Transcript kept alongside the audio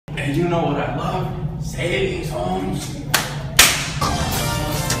And you know what I love? Savings homes.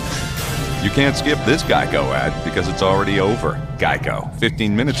 You can't skip this Geico ad because it's already over. Geico.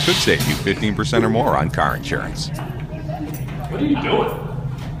 15 minutes could save you 15% or more on car insurance. What are you doing?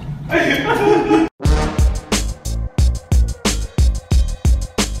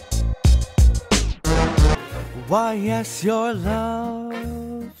 Why, yes, you're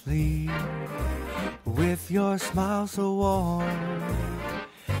lovely, with your smile so warm,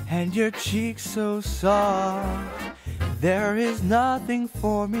 and your cheeks so soft. There is nothing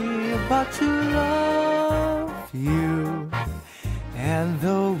for me but to love you, and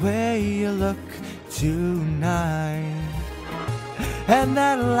the way you look tonight, and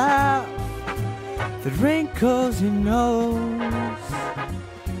that laugh that wrinkles your nose,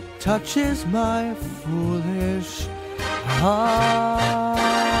 touches my foolish heart.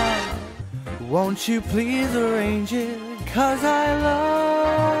 Won't you please arrange it, 'cause I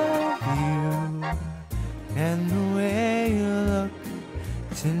love you, and the way you look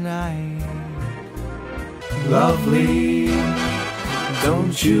tonight. Lovely,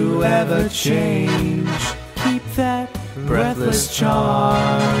 don't you ever change, keep that breathless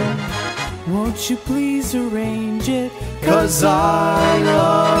charm. Won't you please arrange it, 'cause I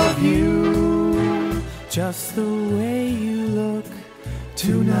love you, just the way you look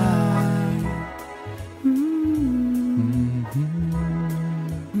tonight.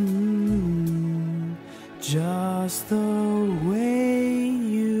 Just the way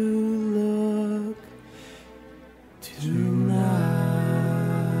you look tonight.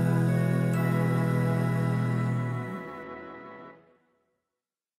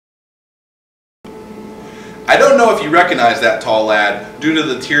 I don't know if you recognize that tall lad due to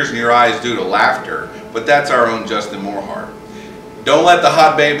the tears in your eyes due to laughter, but that's our own Justin Morhardt. Don't let the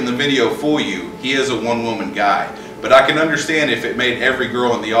hot babe in the video fool you. He is a one-woman guy, but I can understand if it made every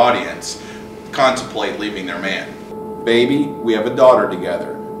girl in the audience contemplate leaving their man. Baby, we have a daughter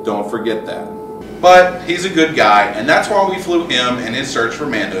together. Don't forget that. But he's a good guy, and that's why we flew him and his search for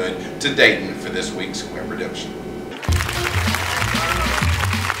manhood to Dayton for this week's Web Redemption.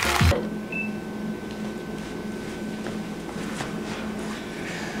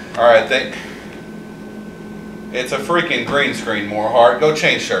 Alright, it's a freaking green screen, Morhardt. Go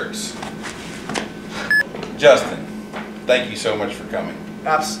change shirts. Justin, thank you so much for coming.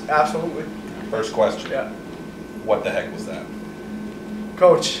 Absolutely. First question. Yeah. What the heck was that?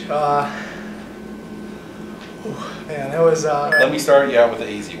 Coach, man, it was... Let me start you out with the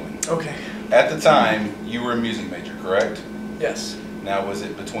easy one. Okay. At the time, you were a music major, correct? Yes. Now, was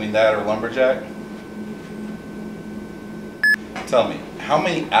it between that or lumberjack? Tell me, how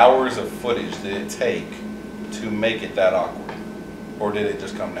many hours of footage did it take to make it that awkward? Or did it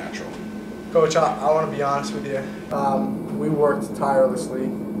just come natural? Coach, I want to be honest with you. We worked tirelessly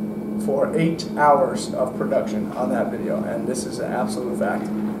for 8 hours of production on that video, and this is an absolute fact.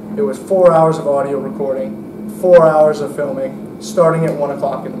 It was 4 hours of audio recording, 4 hours of filming, starting at 1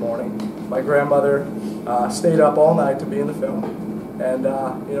 o'clock in the morning. My grandmother stayed up all night to be in the film, and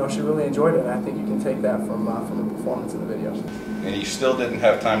you know, she really enjoyed it, and I think you can take that from the performance in the video. And you still didn't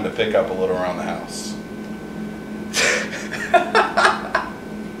have time to pick up a little around the house.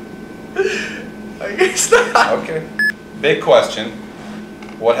 I guess not. Okay. Big question.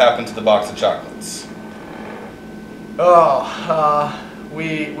 What happened to the box of chocolates? Oh,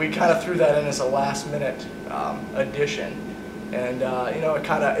 we kind of threw that in as a last minute addition, and you know,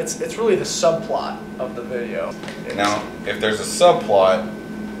 it's really the subplot of the video. Now, if there's a subplot,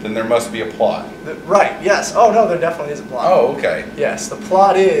 then there must be a plot. Right, yes. Oh no, there definitely is a plot. Oh, okay. Yes, the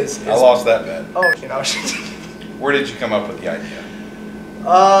plot is I lost that bet. Oh, you know. Where did you come up with the idea?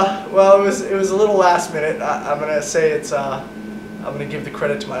 Well, it was a little last minute. I'm gonna say it's I'm gonna give the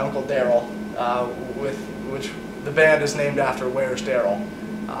credit to my uncle Daryl, with which the band is named after Where's Daryl.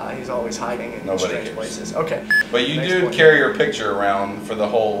 He's always hiding in strange places. Okay. But you did carry her picture around for the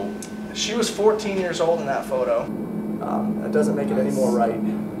whole... She was 14 years old in that photo. That doesn't make it any more right.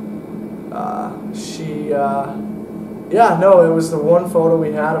 Yeah, no, it was the one photo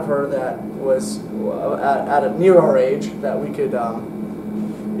we had of her that was at near our age that we could,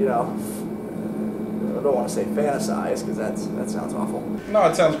 you know, I don't want to say fantasize because that sounds awful. No,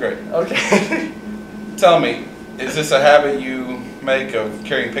 it sounds great. Okay. Tell me, is this a habit you make of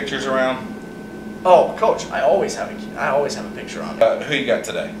carrying pictures around? Oh, Coach, I always have a picture on me. Who you got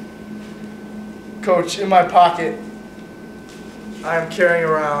today? Coach, in my pocket, I am carrying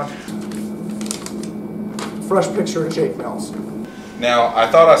around a fresh picture of Jake Mills. Now, I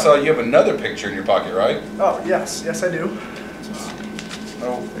thought I saw you have another picture in your pocket, right? Oh, yes, yes I do.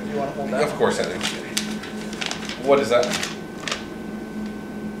 Oh, if you want to hold that. Of course I do. What is that?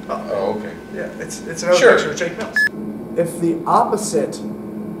 Oh, okay. Yeah, it's another Sure. picture of Jake Mills. If the opposite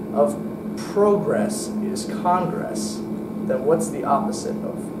of progress is congress, then what's the opposite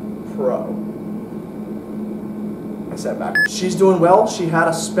of pro? I said backwards. She's doing well. She had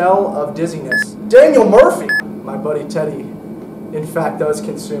a spell of dizziness. Daniel Murphy, my buddy Teddy, in fact does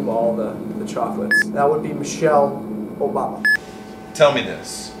consume all the chocolates. That would be Michelle Obama. Tell me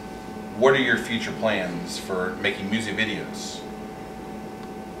this. What are your future plans for making music videos?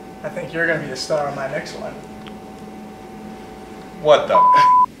 I think you're going to be the star on my next one. What the?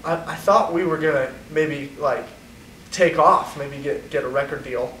 I thought we were going to maybe like take off, maybe get a record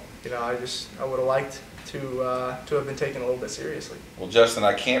deal. You know, I would have liked to have been taken a little bit seriously. Well, Justin,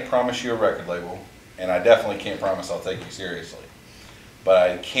 I can't promise you a record label, and I definitely can't promise I'll take you seriously.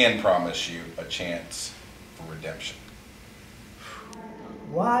 But I can promise you a chance for redemption.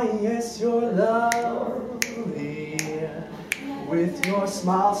 Why, yes, you're lovely, with your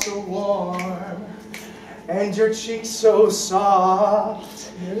smile so warm, and your cheeks so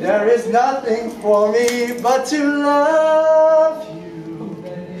soft. There is nothing for me but to love you,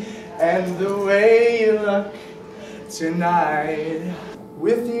 and the way you look tonight.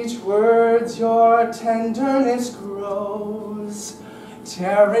 With each word your tenderness grows,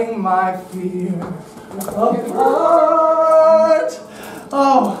 tearing my fear apart.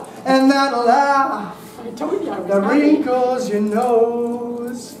 Oh, and that laugh that wrinkles your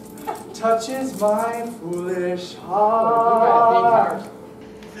nose touches my foolish heart.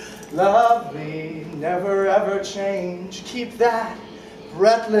 Lovely, never ever change. Keep that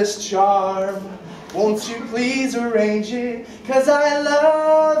breathless charm. Won't you please arrange it? 'Cause I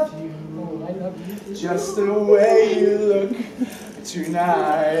love you, just the way you look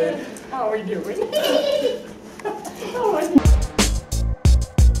tonight. How are we doing?